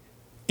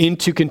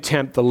into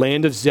contempt the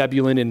land of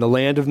Zebulun and the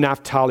land of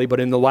Naphtali, but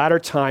in the latter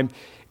time,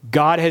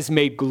 God has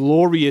made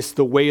glorious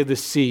the way of the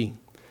sea,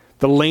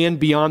 the land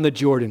beyond the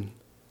Jordan,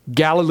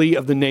 Galilee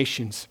of the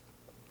nations.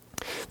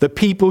 The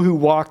people who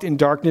walked in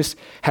darkness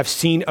have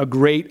seen a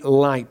great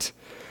light.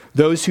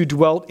 Those who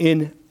dwelt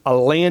in a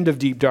land of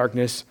deep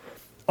darkness,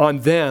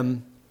 on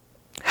them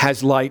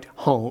has light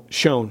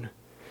shone.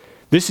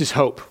 This is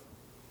hope.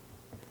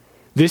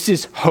 This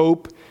is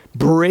hope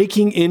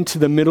breaking into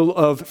the middle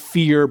of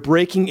fear,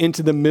 breaking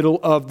into the middle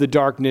of the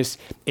darkness,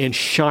 and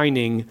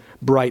shining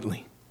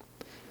brightly.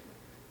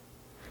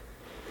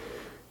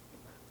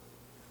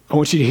 I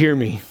want you to hear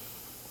me.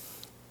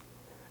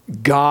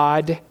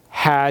 God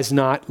has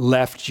not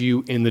left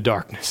you in the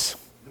darkness.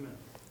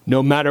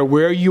 No matter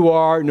where you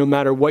are, no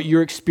matter what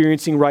you're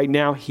experiencing right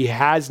now, he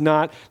has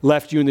not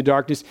left you in the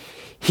darkness.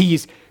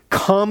 He's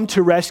come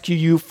to rescue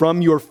you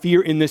from your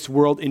fear in this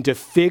world and to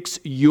fix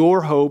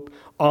your hope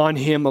on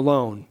him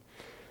alone.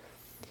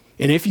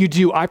 And if you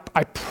do, I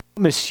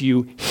promise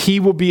you, he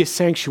will be a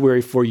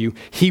sanctuary for you.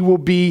 He will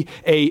be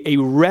a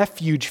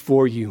refuge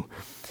for you.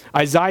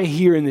 Isaiah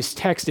here in this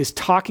text is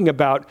talking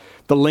about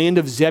the land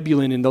of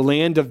Zebulun and the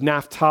land of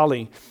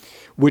Naphtali,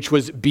 which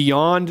was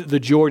beyond the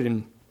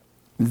Jordan.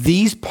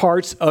 These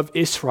parts of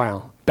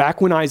Israel,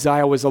 back when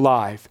Isaiah was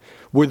alive,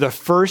 were the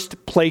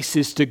first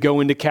places to go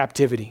into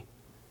captivity.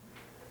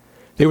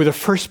 They were the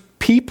first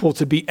people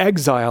to be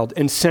exiled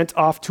and sent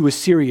off to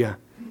Assyria.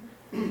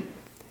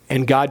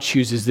 And God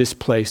chooses this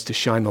place to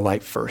shine the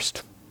light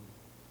first.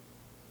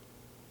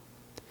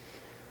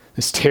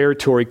 This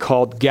territory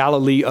called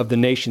Galilee of the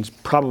nations,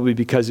 probably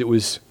because it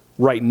was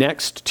right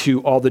next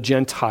to all the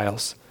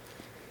Gentiles.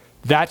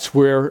 That's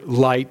where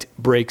light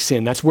breaks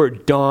in. That's where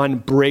dawn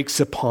breaks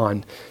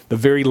upon the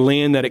very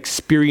land that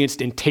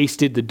experienced and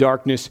tasted the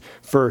darkness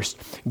first.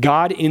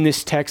 God in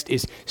this text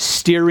is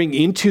staring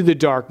into the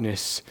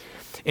darkness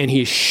and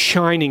he is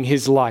shining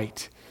his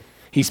light.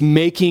 He's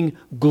making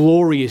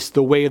glorious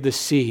the way of the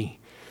sea,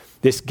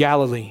 this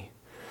Galilee,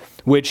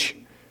 which,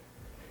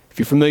 if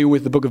you're familiar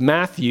with the book of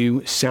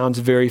Matthew, sounds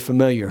very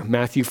familiar.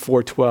 Matthew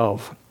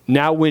 4:12.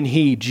 Now when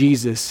he,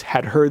 Jesus,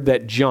 had heard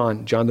that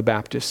John the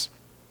Baptist,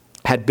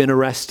 had been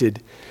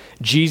arrested,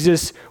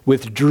 Jesus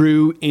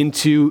withdrew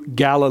into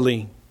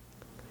Galilee.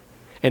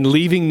 And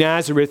leaving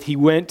Nazareth, he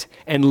went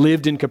and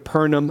lived in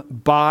Capernaum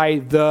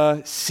by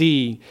the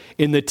sea,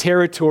 in the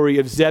territory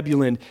of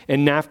Zebulun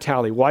and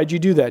Naphtali. Why'd you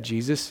do that,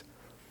 Jesus?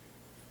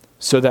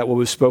 So that what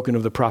was spoken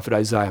of the prophet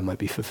Isaiah might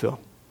be fulfilled.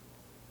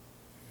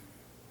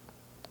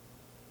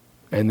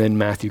 And then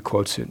Matthew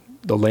quotes it.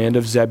 The land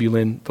of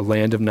Zebulun, the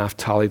land of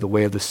Naphtali, the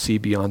way of the sea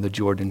beyond the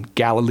Jordan,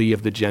 Galilee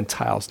of the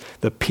Gentiles,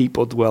 the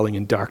people dwelling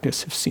in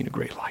darkness have seen a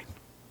great light.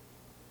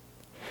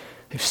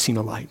 They've seen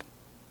a light.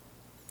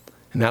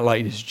 And that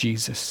light is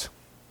Jesus.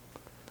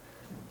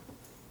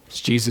 It's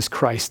Jesus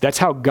Christ. That's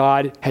how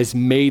God has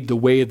made the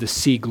way of the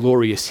sea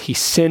glorious. He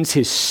sends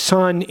his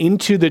Son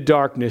into the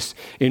darkness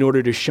in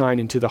order to shine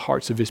into the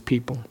hearts of his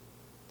people.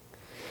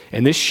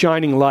 And this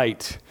shining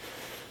light,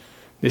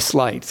 this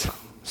light,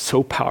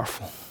 so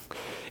powerful,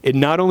 It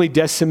not only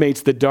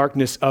decimates the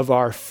darkness of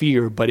our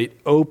fear, but it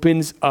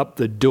opens up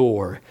the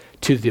door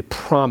to the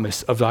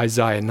promise of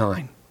Isaiah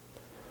 9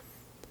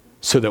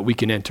 so that we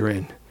can enter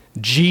in.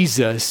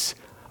 Jesus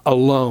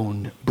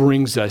alone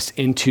brings us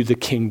into the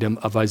kingdom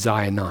of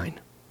Isaiah 9.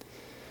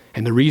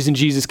 And the reason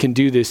Jesus can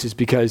do this is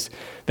because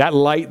that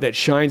light that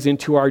shines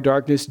into our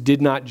darkness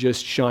did not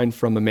just shine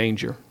from a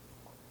manger.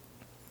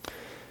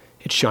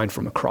 It shined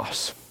from a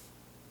cross.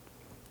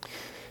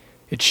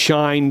 It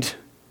shined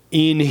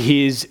in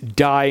his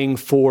dying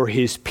for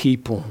his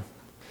people.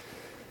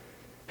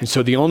 And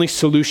so the only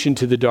solution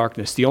to the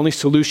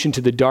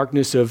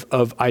darkness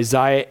of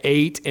Isaiah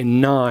 8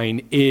 and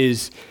 9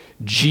 is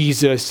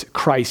Jesus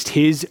Christ,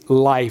 his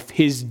life,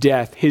 his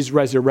death, his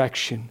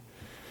resurrection.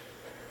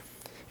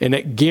 And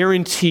it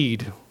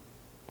guaranteed,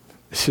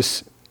 this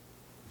is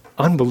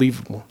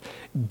unbelievable,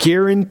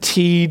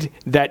 guaranteed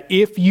that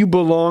if you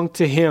belong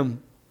to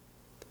him,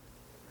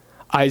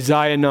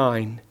 Isaiah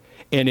 9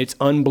 and its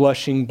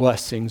unblushing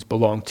blessings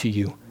belong to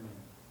you.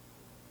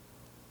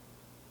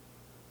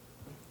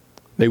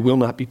 They will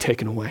not be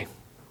taken away.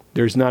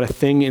 There's not a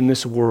thing in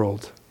this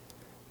world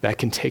that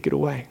can take it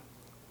away.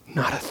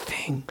 Not a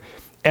thing.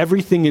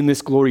 Everything in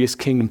this glorious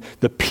kingdom,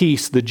 the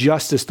peace, the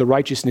justice, the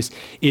righteousness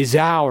is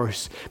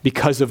ours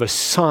because of a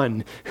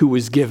son who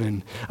was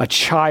given, a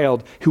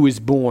child who was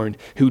born,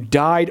 who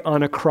died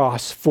on a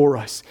cross for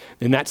us.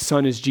 And that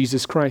son is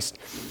Jesus Christ.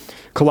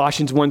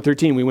 Colossians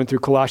 1:13, we went through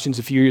Colossians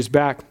a few years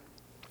back,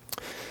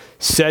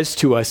 says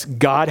to us,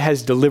 God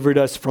has delivered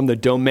us from the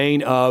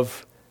domain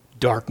of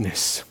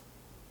darkness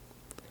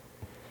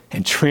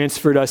and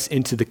transferred us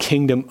into the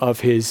kingdom of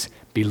his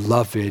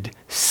beloved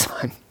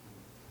Son.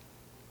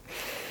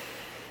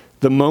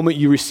 The moment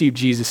you receive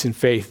Jesus in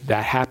faith,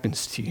 that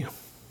happens to you.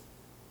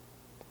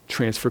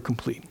 Transfer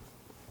complete.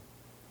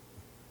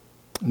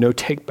 No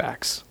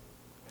takebacks.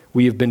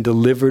 We have been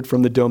delivered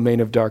from the domain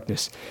of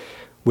darkness,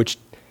 which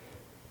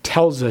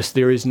tells us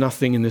there is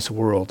nothing in this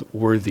world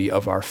worthy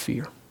of our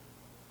fear.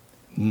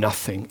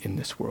 Nothing in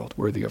this world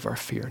worthy of our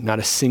fear. Not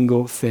a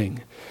single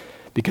thing.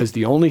 Because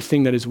the only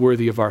thing that is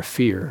worthy of our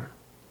fear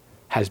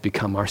has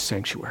become our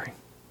sanctuary.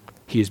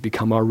 He has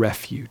become our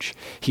refuge.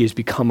 He has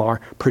become our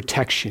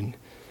protection.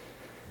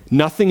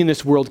 Nothing in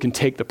this world can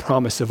take the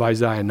promise of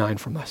Isaiah 9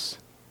 from us.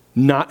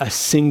 Not a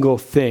single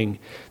thing.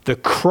 The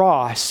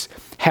cross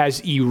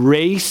has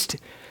erased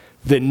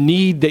the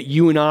need that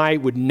you and I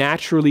would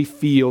naturally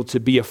feel to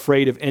be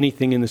afraid of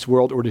anything in this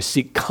world or to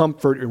seek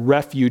comfort and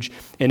refuge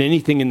in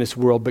anything in this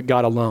world but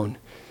God alone.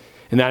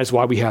 And that is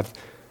why we have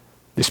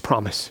this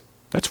promise.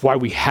 That's why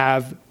we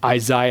have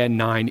Isaiah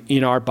 9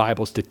 in our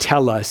Bibles to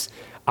tell us,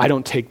 I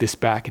don't take this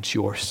back, it's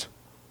yours.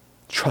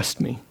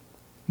 Trust me.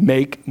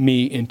 Make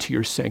me into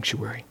your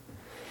sanctuary.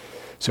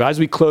 So as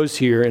we close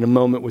here in a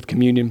moment with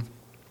communion,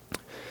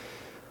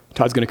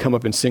 Todd's going to come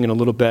up and sing in a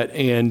little bit.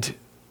 And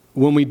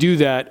when we do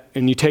that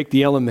and you take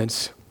the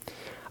elements,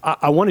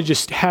 I want to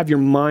just have your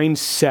mind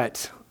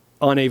set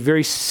on a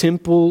very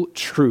simple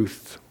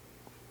truth.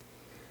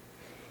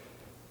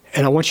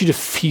 And I want you to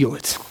feel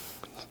it.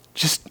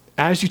 Just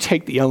as you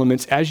take the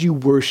elements, as you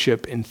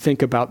worship and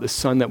think about the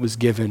son that was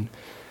given,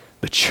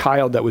 the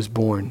child that was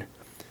born,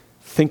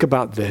 think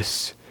about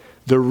this.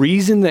 The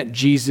reason that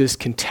Jesus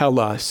can tell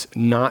us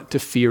not to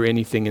fear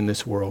anything in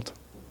this world,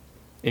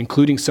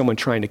 including someone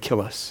trying to kill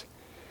us,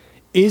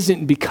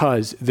 isn't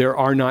because there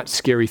are not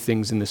scary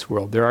things in this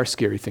world. There are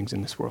scary things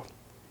in this world.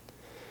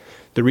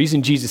 The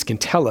reason Jesus can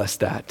tell us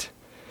that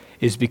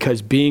is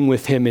because being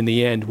with him in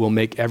the end will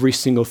make every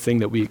single thing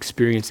that we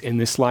experience in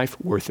this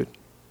life worth it.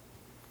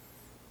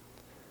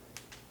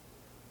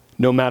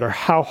 No matter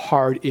how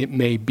hard it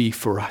may be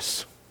for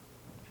us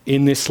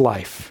in this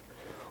life,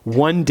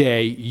 one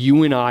day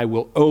you and I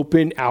will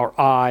open our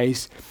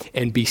eyes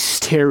and be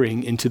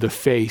staring into the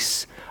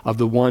face of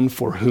the one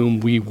for whom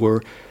we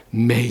were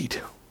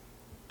made.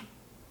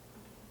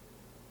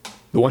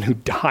 The one who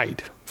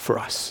died for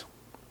us,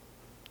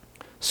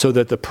 so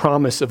that the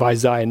promise of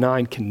Isaiah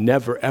 9 can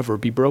never, ever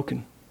be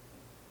broken.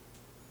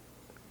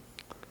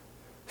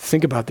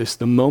 Think about this.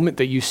 The moment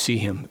that you see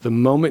him, the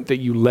moment that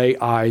you lay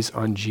eyes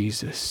on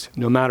Jesus,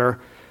 no matter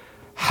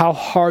how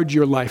hard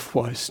your life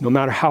was, no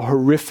matter how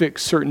horrific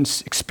certain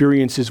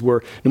experiences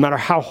were, no matter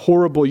how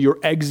horrible your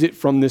exit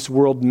from this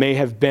world may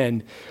have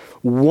been,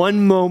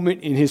 one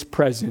moment in his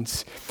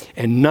presence,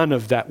 and none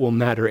of that will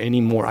matter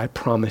anymore, I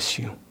promise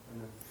you.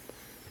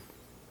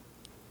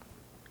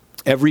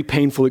 Every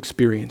painful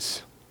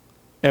experience,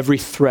 every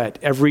threat,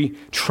 every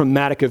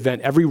traumatic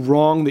event, every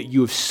wrong that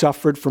you have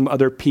suffered from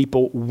other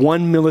people,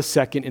 1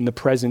 millisecond in the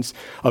presence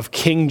of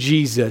King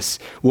Jesus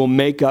will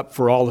make up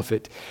for all of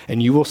it.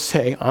 And you will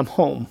say, I'm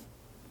home.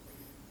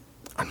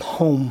 I'm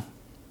home.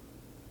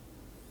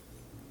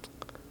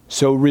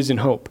 So, risen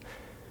hope,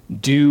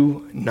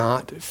 do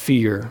not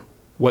fear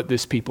what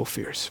this people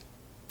fears.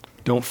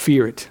 Don't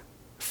fear it.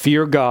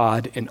 Fear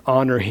God and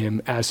honor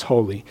him as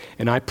holy.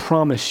 And I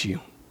promise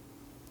you,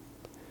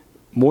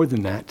 more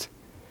than that,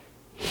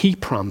 he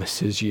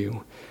promises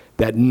you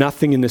that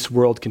nothing in this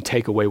world can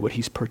take away what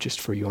he's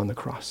purchased for you on the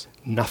cross.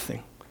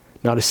 Nothing.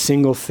 Not a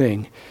single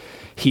thing.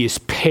 He has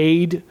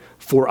paid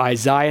for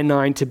Isaiah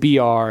 9 to be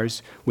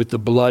ours with the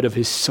blood of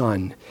his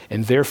Son,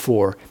 and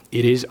therefore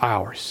it is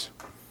ours.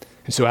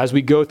 And so as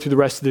we go through the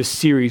rest of this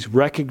series,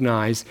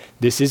 recognize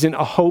this isn't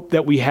a hope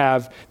that we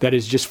have that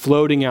is just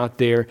floating out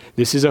there.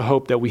 This is a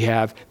hope that we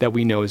have that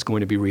we know is going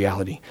to be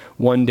reality.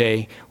 One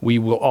day we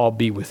will all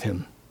be with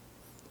him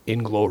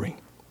in glory.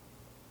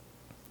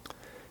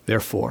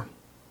 Therefore,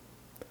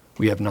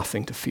 we have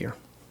nothing to fear.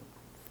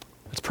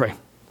 Let's pray.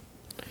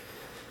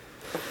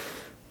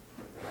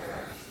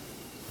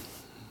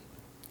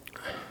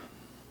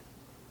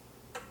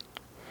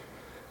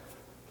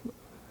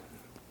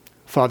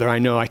 Father, I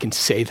know I can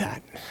say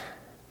that.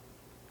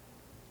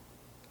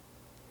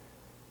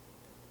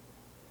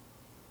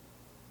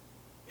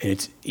 And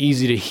it's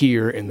easy to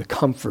hear in the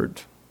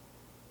comfort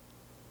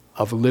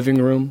of a living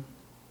room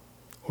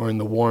or in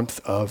the warmth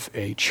of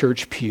a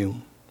church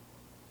pew.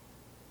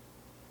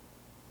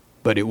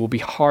 But it will be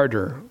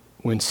harder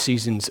when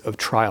seasons of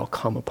trial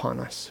come upon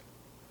us.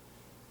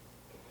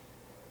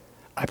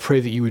 I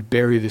pray that you would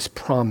bury this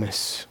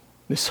promise,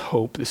 this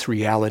hope, this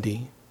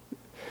reality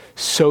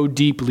so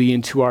deeply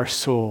into our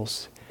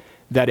souls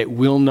that it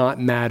will not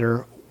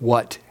matter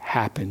what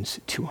happens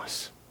to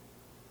us.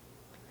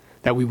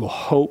 That we will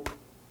hope,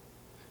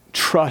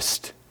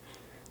 trust,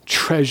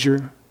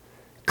 treasure,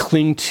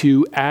 cling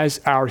to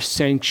as our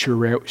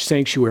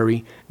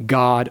sanctuary,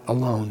 God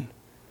alone.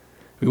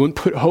 We wouldn't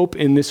put hope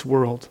in this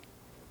world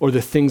or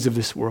the things of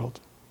this world,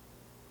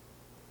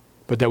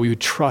 but that we would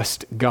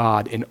trust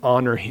God and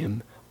honor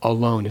him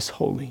alone as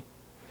holy.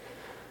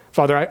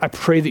 Father, I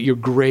pray that your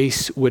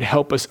grace would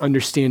help us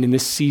understand in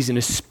this season,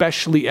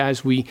 especially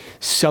as we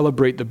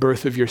celebrate the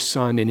birth of your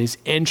Son and his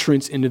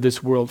entrance into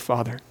this world,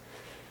 Father,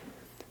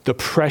 the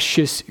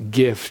precious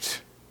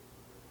gift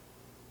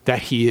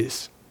that he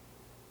is.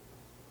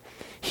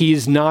 He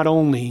is not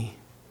only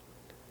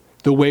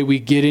the way we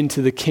get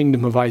into the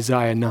kingdom of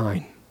Isaiah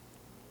 9,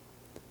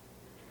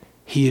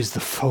 he is the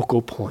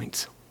focal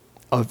point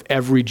of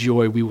every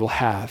joy we will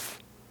have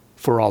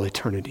for all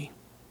eternity.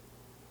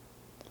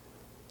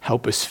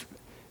 Help us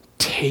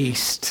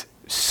taste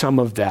some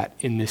of that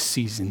in this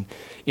season,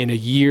 in a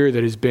year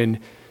that has been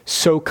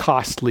so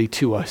costly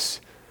to us.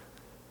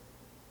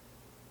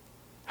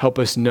 Help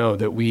us know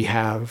that we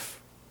have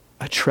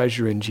a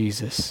treasure in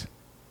Jesus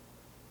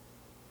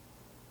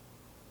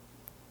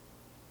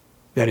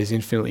that is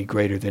infinitely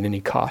greater than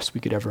any cost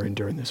we could ever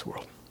endure in this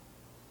world.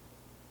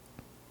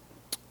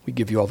 We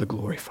give you all the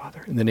glory,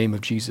 Father. In the name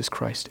of Jesus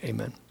Christ,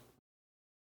 amen.